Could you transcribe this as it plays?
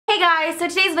guys, so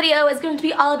today's video is going to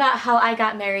be all about how I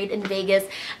got married in Vegas,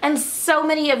 and so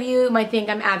many of you might think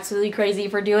I'm absolutely crazy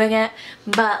for doing it,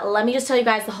 but let me just tell you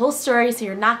guys the whole story so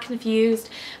you're not confused,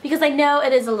 because I know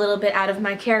it is a little bit out of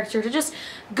my character to just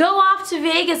go off to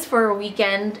Vegas for a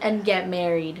weekend and get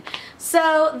married.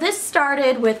 So this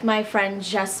started with my friend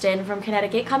Justin from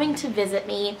Connecticut coming to visit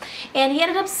me, and he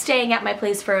ended up staying at my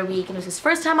place for a week, and it was his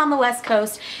first time on the West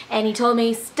Coast, and he told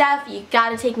me, Steph, you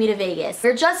gotta take me to Vegas.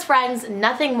 We're just friends,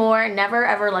 nothing more, never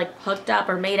ever like hooked up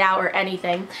or made out or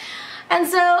anything. And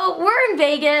so we're in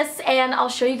Vegas, and I'll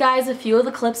show you guys a few of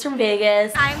the clips from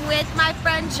Vegas. I'm with my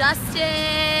friend Justin,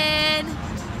 and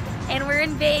we're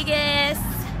in Vegas.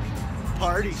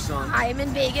 Party, son. I am in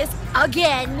Vegas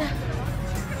again.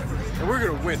 And we're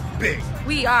gonna win big.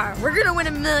 We are. We're gonna win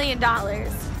 $1 million.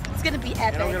 It's gonna be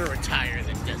epic. And I'm gonna retire in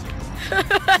the desert.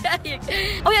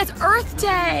 Oh yeah, it's Earth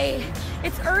Day.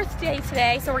 It's Earth Day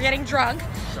today, so we're getting drunk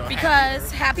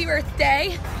because happy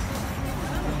birthday.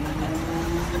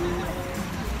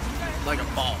 Like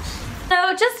a boss.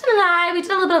 So Justin and I, we did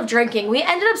a little bit of drinking. We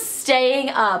ended up staying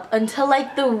up until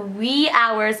like the wee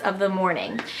hours of the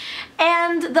morning.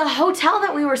 And the hotel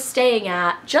that we were staying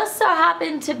at just so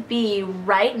happened to be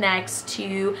right next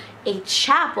to a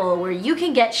chapel where you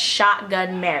can get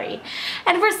shotgun married.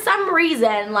 And for some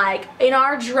reason, like in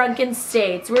our drunken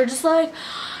states, we're just like,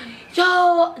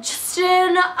 yo,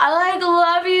 Justin, I like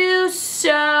love you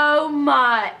so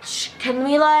much. Can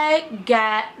we like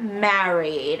get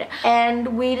married?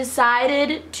 And we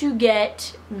decided to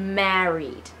get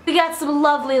married. We got some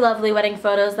lovely, lovely wedding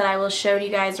photos that I will show you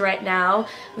guys right now.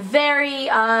 Very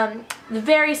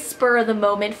spur of the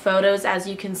moment photos, as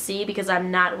you can see, because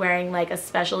I'm not wearing like a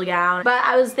special gown. But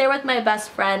I was there with my best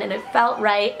friend and it felt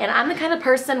right, and I'm the kind of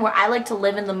person where I like to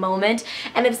live in the moment,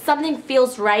 and if something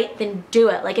feels right, then do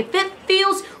it. Like if it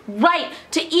feels right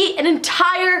to eat an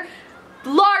entire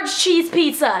large cheese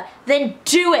pizza, then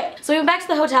do it. So we went back to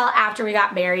the hotel after we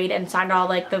got married and signed all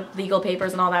like the legal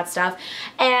papers and all that stuff,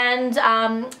 and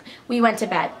we went to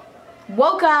bed.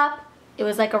 Woke up, it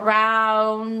was like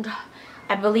around,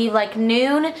 I believe, like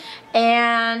noon,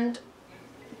 and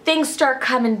things start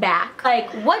coming back. Like,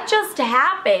 what just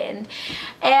happened?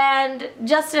 And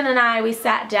Justin and I, we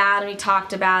sat down and we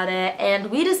talked about it, and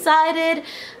we decided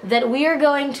that we are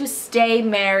going to stay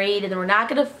married and we're not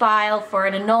going to file for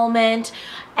an annulment,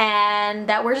 and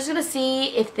that we're just going to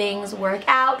see if things work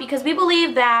out, because we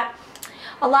believe that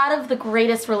a lot of the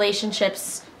greatest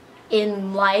relationships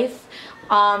in life,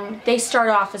 they start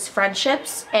off as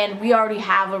friendships, and we already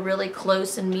have a really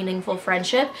close and meaningful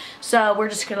friendship, so we're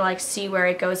just gonna like see where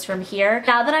it goes from here.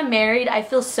 Now that I'm married, I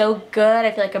feel so good.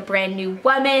 I feel like a brand new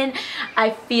woman.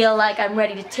 I feel like I'm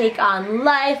ready to take on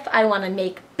life. I want to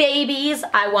make babies.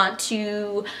 I want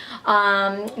to,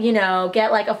 you know,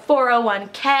 get like a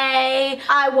 401k.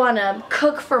 I want to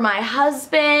cook for my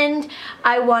husband.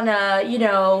 I want to, you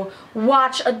know,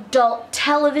 watch adult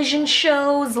television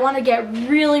shows. I want to get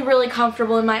really, really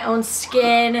comfortable in my own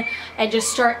skin and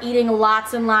just start eating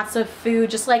lots and lots of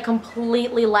food. Just like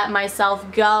completely let myself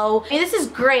go. I mean, this is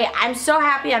great. I'm so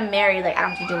happy I'm married. Like, I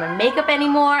don't have to do my makeup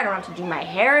anymore. I don't have to do my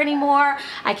hair anymore.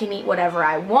 I can eat whatever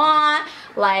I want.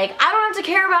 Like, I don't have to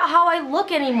care about how I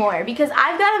look anymore, because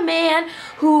I've got a man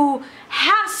who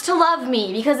has to love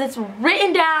me because it's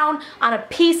written down on a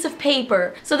piece of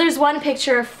paper. So there's one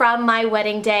picture from my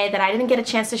wedding day that I didn't get a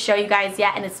chance to show you guys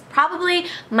yet, and it's probably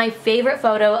my favorite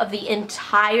photo of the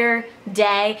entire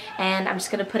day, and I'm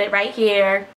just gonna put it right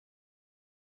here.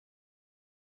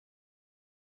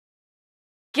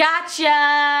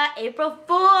 Gotcha! April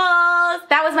Fools!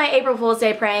 That was my April Fool's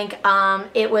Day prank.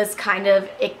 It was kind of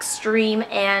extreme,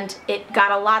 and it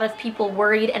got a lot of people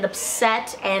worried and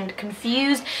upset and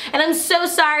confused, and I'm so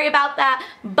sorry about that,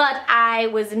 but I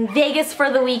was in Vegas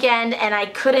for the weekend and I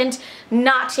couldn't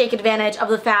not take advantage of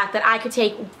the fact that I could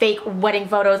take fake wedding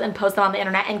photos and post them on the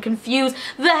internet and confuse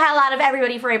the hell out of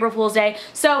everybody for April Fool's Day.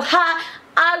 So,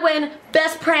 I win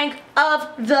best prank of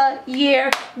the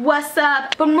year. What's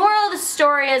up? But moral of the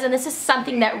story is, and this is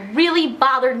something that really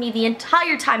bothered me the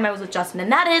entire time I was with Justin, and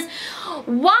that is,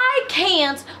 why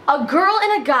can't a girl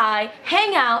and a guy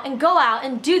hang out and go out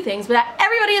and do things without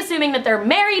everybody assuming that they're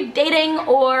married, dating,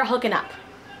 or hooking up?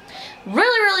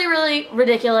 Really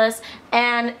ridiculous,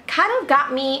 and kind of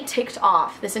got me ticked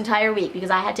off this entire week because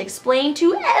I had to explain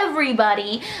to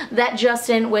everybody that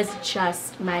Justin was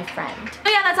just my friend.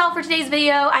 But yeah, that's all for today's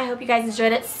video. I hope you guys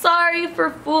enjoyed it. Sorry for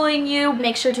fooling you.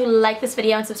 Make sure to like this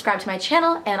video and subscribe to my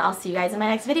channel, and I'll see you guys in my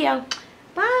next video.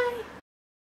 Bye!